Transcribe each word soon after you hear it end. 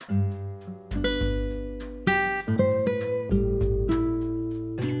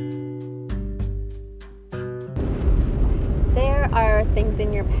things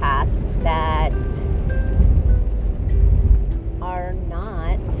in your past that are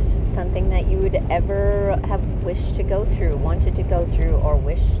not something that you would ever have wished to go through, wanted to go through, or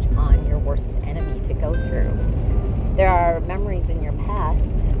wished on your worst enemy to go through. There are memories in your past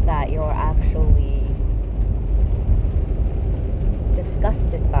that you're actually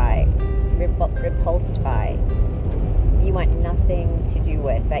disgusted by, repulsed by, you want nothing to do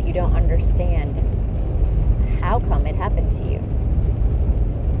with, that you don't understand how come it happened to you.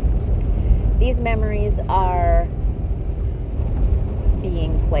 These memories are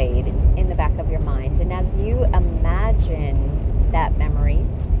being played in the back of your mind, and as you imagine that memory,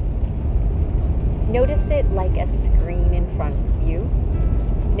 notice it like a screen in front of you.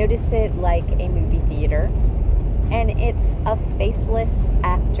 Notice it like a movie theater, and it's a faceless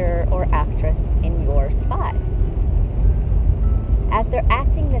actor or actress in your spot. As they're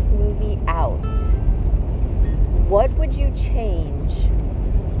acting this movie out, what would you change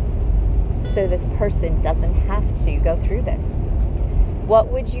so this person doesn't have to go through this? What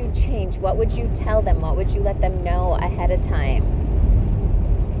would you change? What would you tell them? What would you let them know ahead of time?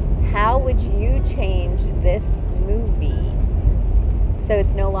 How would you change this movie so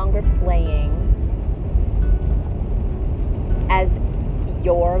it's no longer playing as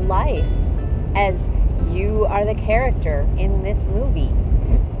your life, as you are the character in this movie?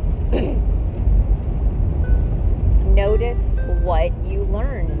 Notice what you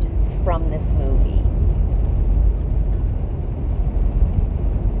learned from this movie.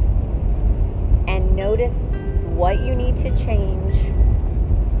 And notice what you need to change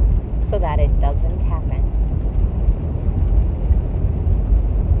so that it doesn't happen.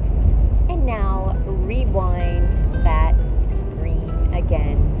 And now rewind that screen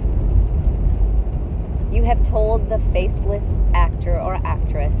again. You have told the faceless actor or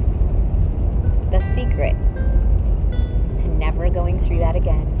actress the secret to never going through that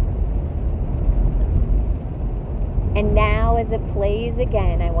again. And now as it plays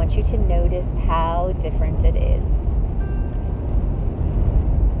again, I want you to notice how different it is.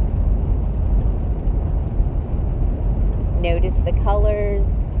 Notice the colors,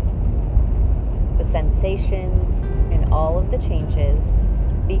 the sensations, and all of the changes,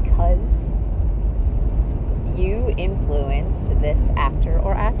 because you influenced this actor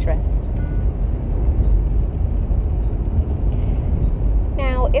or actress.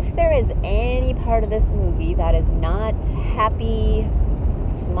 Now, if there is any part of this movie that is not happy,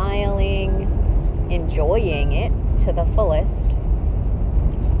 smiling, enjoying it to the fullest,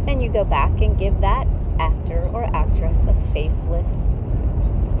 then you go back and give that actor or actress a faceless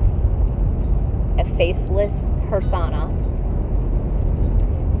persona.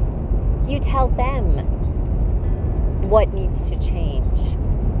 You tell them what needs to change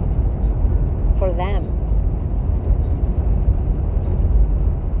for them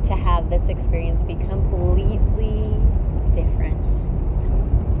to have this experience be completely different.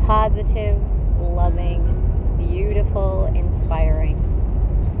 Positive, loving, beautiful, inspiring.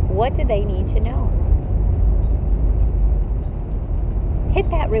 What do they need to know? Hit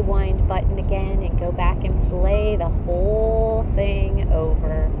that rewind button again and go back and play the whole thing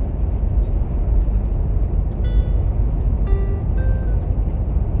over.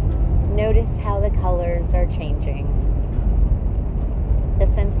 Notice how the colors are changing, the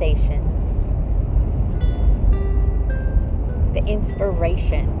sensations, the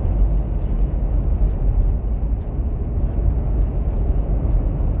inspiration.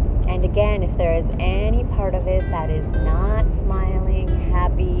 And again, if there is any part of it that is not smiling,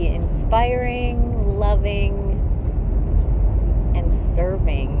 happy, inspiring, loving, and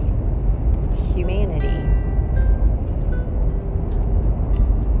serving humanity,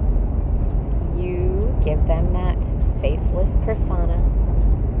 you give them that faceless persona.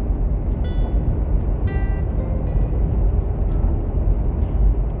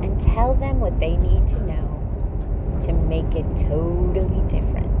 And tell them what they need to know to make it totally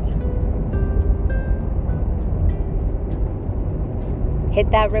different. Hit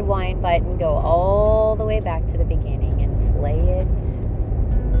that rewind button, go all the way back to the beginning and play it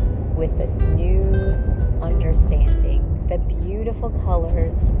with this new understanding. The beautiful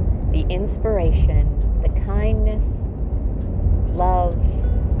colors, the inspiration, the kindness, love,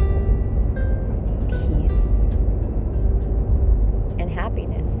 peace, and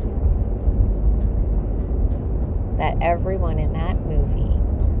happiness that everyone in that movie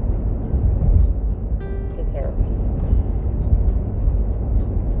deserves.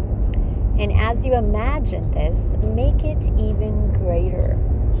 And as you imagine this, make it even greater.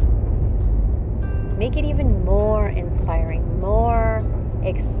 Make it even more inspiring, more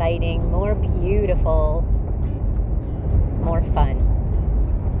exciting, more beautiful, more fun.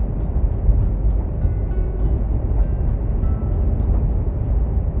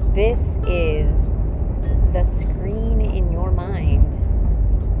 This is the screen in your mind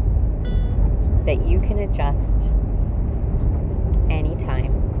that you can adjust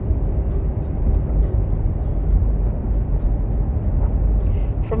anytime.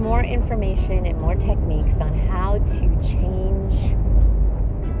 For more information and more techniques on how to change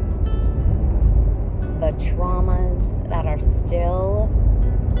the traumas that are still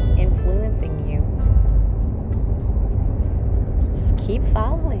influencing you, keep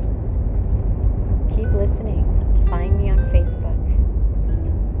following, keep listening. Find me on Facebook,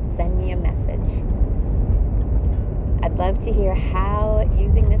 send me a message. I'd love to hear how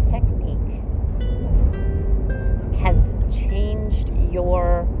using this technique has changed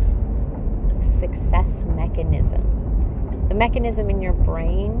your success mechanism, the mechanism in your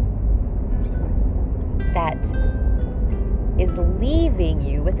brain that is leaving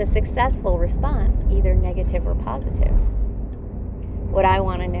you with a successful response, either negative or positive. What I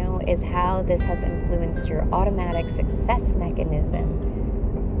want to know is how this has influenced your automatic success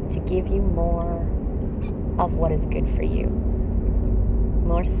mechanism to give you more of what is good for you.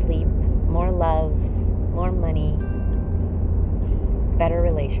 More sleep, more love, more money, better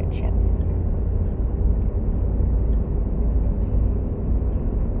relationships.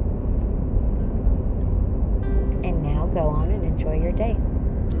 And now go on and enjoy your day.